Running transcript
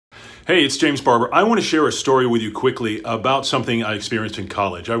Hey, it's James Barbour. I want to share a story with you quickly about something I experienced in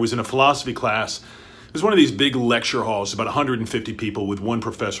college. I was in a philosophy class. It was one of these big lecture halls, about 150 people with one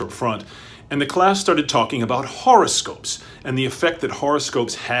professor up front. And the class started talking about horoscopes and the effect that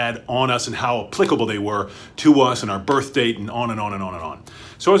horoscopes had on us and how applicable they were to us and our birth date and on and on and on and on.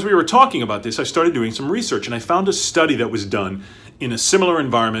 So as we were talking about this, I started doing some research and I found a study that was done in a similar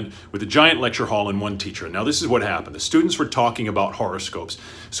environment with a giant lecture hall and one teacher. Now this is what happened. The students were talking about horoscopes.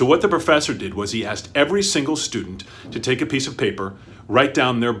 So what the professor did was he asked every single student to take a piece of paper, write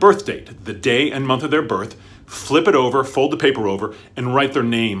down their birth date, the day and month of their birth, flip it over, fold the paper over, and write their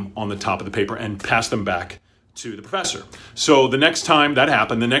name on the top of the paper and pass them back to the professor. So the next time that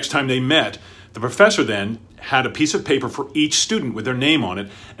happened, the next time they met, the professor then had a piece of paper for each student with their name on it,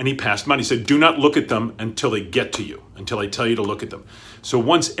 and he passed them out. He said, do not look at them until they get to you, until I tell you to look at them. So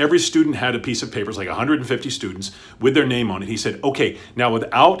once every student had a piece of paper, it's like 150 students with their name on it, he said, okay, now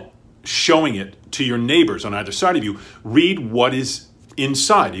without showing it to your neighbors on either side of you, read what is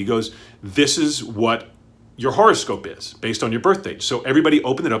inside. He goes, this is what your horoscope is based on your birth date. So everybody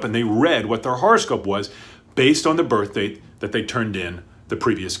opened it up and they read what their horoscope was based on the birth date that they turned in the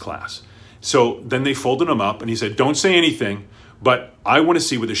previous class. So then they folded them up and he said, don't say anything, but I want to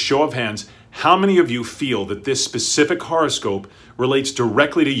see with a show of hands, how many of you feel that this specific horoscope relates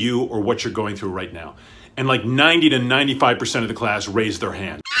directly to you or what you're going through right now? And like 90 to 95% of the class raised their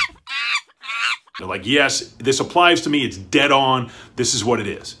hand. They're like, yes, this applies to me. It's dead on. This is what it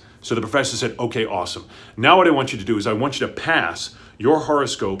is. So the professor said, okay, awesome. Now what I want you to do is I want you to pass your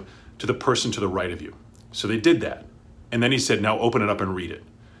horoscope to the person to the right of you. So they did that. And then he said, now open it up and read it.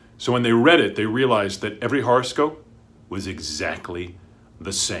 So when they read it, they realized that every horoscope was exactly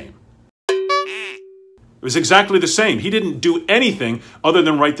the same. It was exactly the same. He didn't do anything other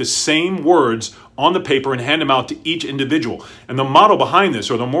than write the same words on the paper and hand them out to each individual. And the model behind this,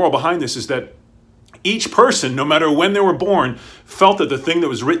 or the moral behind this, is that each person, no matter when they were born, felt that the thing that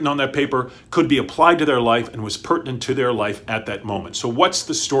was written on that paper could be applied to their life and was pertinent to their life at that moment. So what's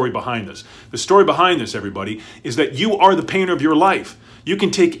the story behind this? The story behind this, everybody, is that you are the painter of your life. You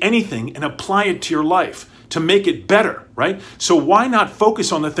can take anything and apply it to your life to make it better, right? So why not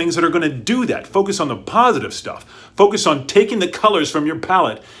focus on the things that are going to do that? Focus on the positive stuff. Focus on taking the colors from your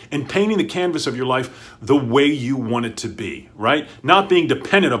palette and painting the canvas of your life the way you want it to be, right? Not being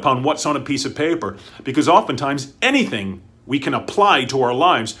dependent upon what's on a piece of paper, because oftentimes anything we can apply to our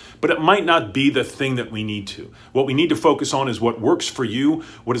lives, but it might not be the thing that we need to. What we need to focus on is what works for you,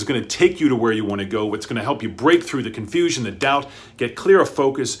 what is going to take you to where you want to go, what's going to help you break through the confusion, the doubt, get clear of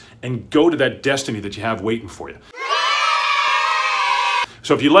focus, and go to that destiny that you have waiting for you.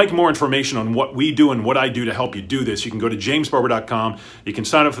 So if you'd like more information on what we do and what I do to help you do this, you can go to jamesbarbour.com. You can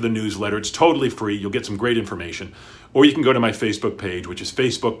sign up for the newsletter. It's totally free. You'll get some great information. Or you can go to my Facebook page, which is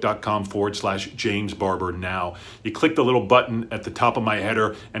facebook.com/JamesBarbourNow. You click the little button at the top of my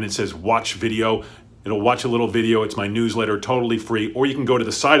header and it says watch video. It'll watch a little video. It's my newsletter, totally free. Or you can go to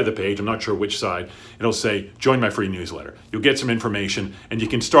the side of the page. I'm not sure which side. It'll say, join my free newsletter. You'll get some information and you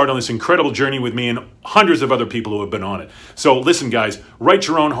can start on this incredible journey with me and hundreds of other people who have been on it. So listen, guys, write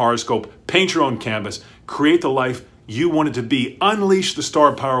your own horoscope, paint your own canvas, create the life you want it to be, unleash the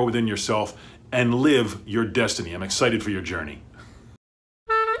star power within yourself, and live your destiny. I'm excited for your journey.